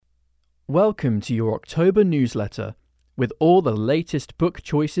Welcome to your October newsletter with all the latest book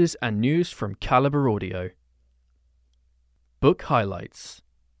choices and news from Calibre Audio. Book highlights.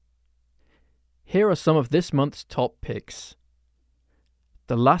 Here are some of this month's top picks.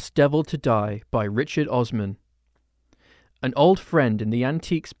 The Last Devil to Die by Richard Osman. An old friend in the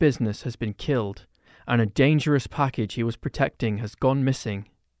antiques business has been killed, and a dangerous package he was protecting has gone missing.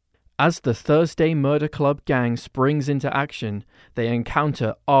 As the Thursday Murder Club gang springs into action, they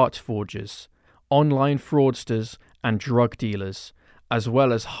encounter art forgers, online fraudsters, and drug dealers, as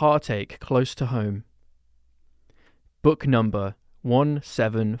well as heartache close to home. Book number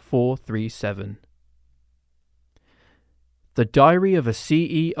 17437. The Diary of a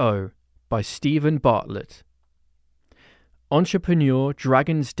CEO by Stephen Bartlett. Entrepreneur,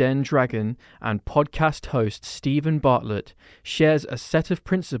 Dragon's Den Dragon, and podcast host Stephen Bartlett shares a set of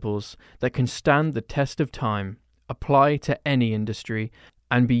principles that can stand the test of time, apply to any industry,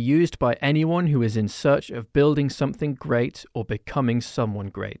 and be used by anyone who is in search of building something great or becoming someone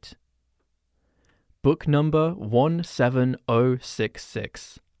great. Book number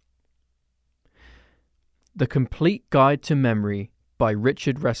 17066. The Complete Guide to Memory by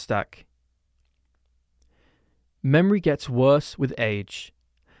Richard Restak. Memory gets worse with age,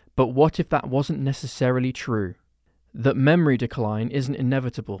 but what if that wasn't necessarily true? That memory decline isn't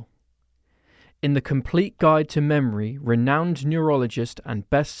inevitable. In The Complete Guide to Memory, renowned neurologist and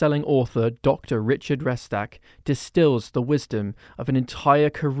best-selling author Dr. Richard Restak distills the wisdom of an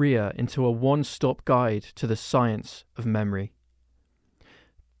entire career into a one-stop guide to the science of memory.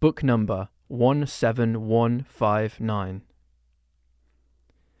 Book number 17159.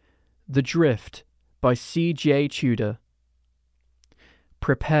 The Drift by C.J. Tudor.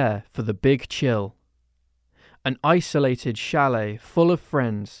 Prepare for the big chill. An isolated chalet full of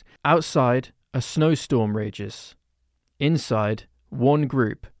friends. Outside, a snowstorm rages. Inside, one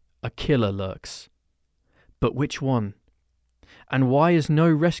group, a killer lurks. But which one? And why is no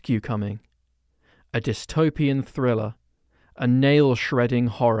rescue coming? A dystopian thriller, a nail-shredding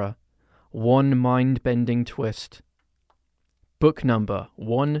horror, one mind-bending twist. Book number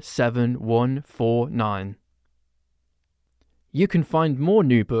 17149. You can find more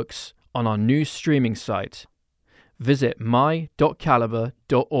new books on our new streaming site. Visit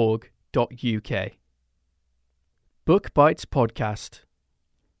my.calibre.org.uk. Book Bites Podcast.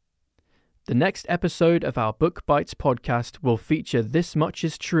 The next episode of our Book Bites podcast will feature This Much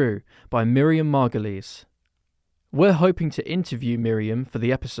Is True by Miriam Margolyes. We're hoping to interview Miriam for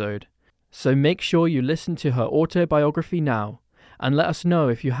the episode, so make sure you listen to her autobiography now, and let us know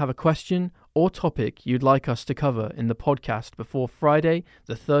if you have a question or topic you'd like us to cover in the podcast before Friday,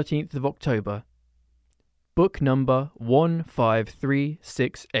 the 13th of October. Book number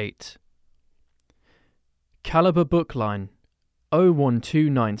 15368. Calibre Bookline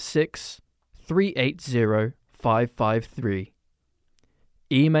 01296 380 553.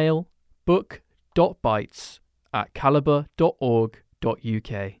 Email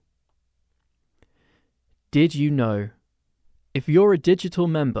book.bites@calibre.org.uk. Did you know? If you're a digital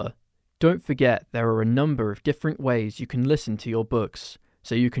member, don't forget there are a number of different ways you can listen to your books,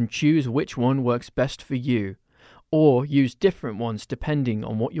 so you can choose which one works best for you, or use different ones depending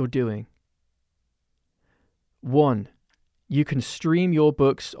on what you're doing. 1. You can stream your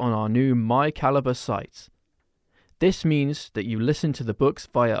books on our new MyCalibre site. This means that you listen to the books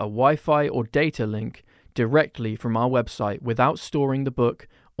via a Wi-Fi or data link directly from our website without storing the book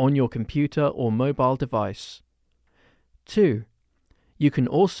on your computer or mobile device. 2. You can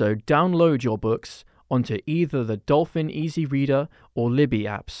also download your books onto either the Dolphin Easy Reader or Libby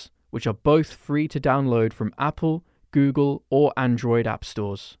apps, which are both free to download from Apple, Google, or Android app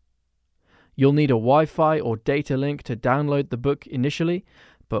stores. You'll need a Wi-Fi or data link to download the book initially,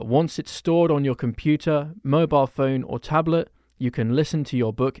 but once it's stored on your computer, mobile phone, or tablet, you can listen to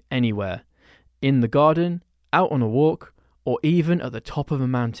your book anywhere, in the garden, out on a walk, or even at the top of a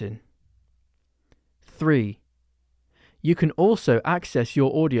mountain. 3. You can also access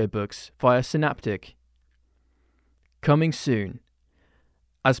your audiobooks via Synaptic. Coming soon.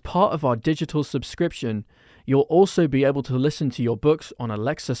 As part of our digital subscription, you'll also be able to listen to your books on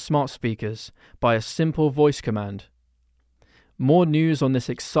Alexa smart speakers by a simple voice command. More news on this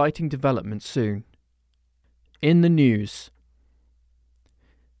exciting development soon. In the news.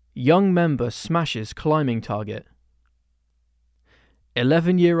 Young member smashes climbing target.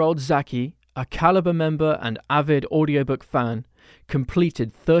 11-year-old Zaki, a Calibre member and avid audiobook fan,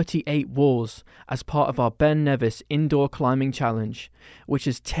 completed 38 walls as part of our Ben Nevis Indoor Climbing Challenge, which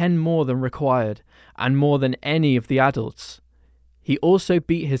is 10 more than required and more than any of the adults. He also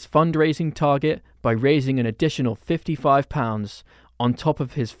beat his fundraising target by raising an additional £55 on top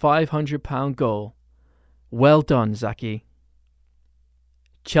of his £500 goal. Well done, Zaki.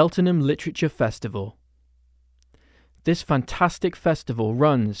 Cheltenham Literature Festival. This fantastic festival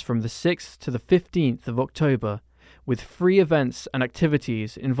runs from the 6th to the 15th of October, with free events and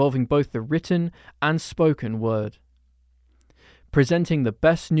activities involving both the written and spoken word. Presenting the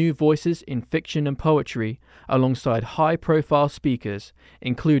best new voices in fiction and poetry alongside high-profile speakers,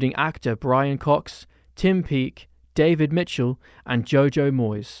 including actor Brian Cox, Tim Peake, David Mitchell, and Jojo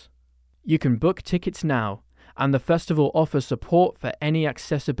Moyes. You can book tickets now, and the festival offers support for any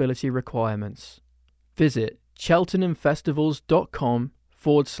accessibility requirements. Visit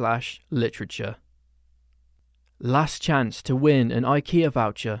cheltenhamfestivals.com/literature. Last chance to win an IKEA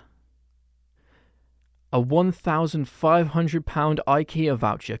voucher. A £1,500 IKEA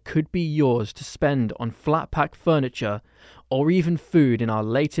voucher could be yours to spend on flat-pack furniture or even food in our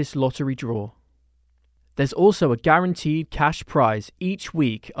latest lottery draw. There's also a guaranteed cash prize each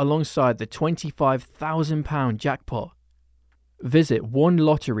week alongside the £25,000 jackpot. Visit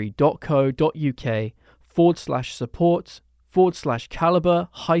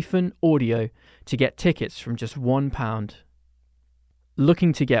onelottery.co.uk/support/calibre-audio to get tickets from just £1.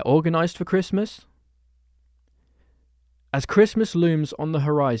 Looking to get organised for Christmas? As Christmas looms on the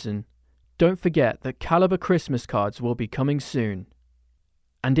horizon, don't forget that Calibre Christmas cards will be coming soon.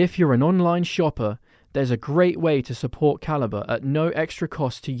 And if you're an online shopper, there's a great way to support Calibre at no extra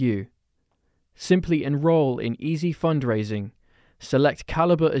cost to you. Simply enroll in Easy Fundraising, select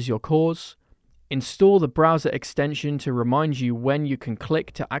Calibre as your cause, install the browser extension to remind you when you can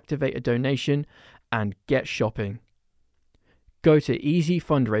click to activate a donation, and get shopping. Go to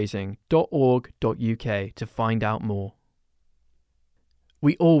easyfundraising.org.uk to find out more.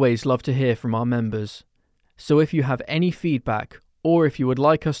 We always love to hear from our members, so if you have any feedback or if you would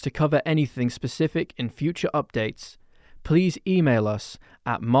like us to cover anything specific in future updates, please email us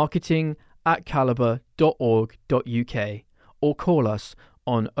at marketing@calibre.org.uk or call us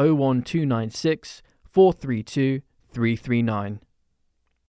on 01296 432 339.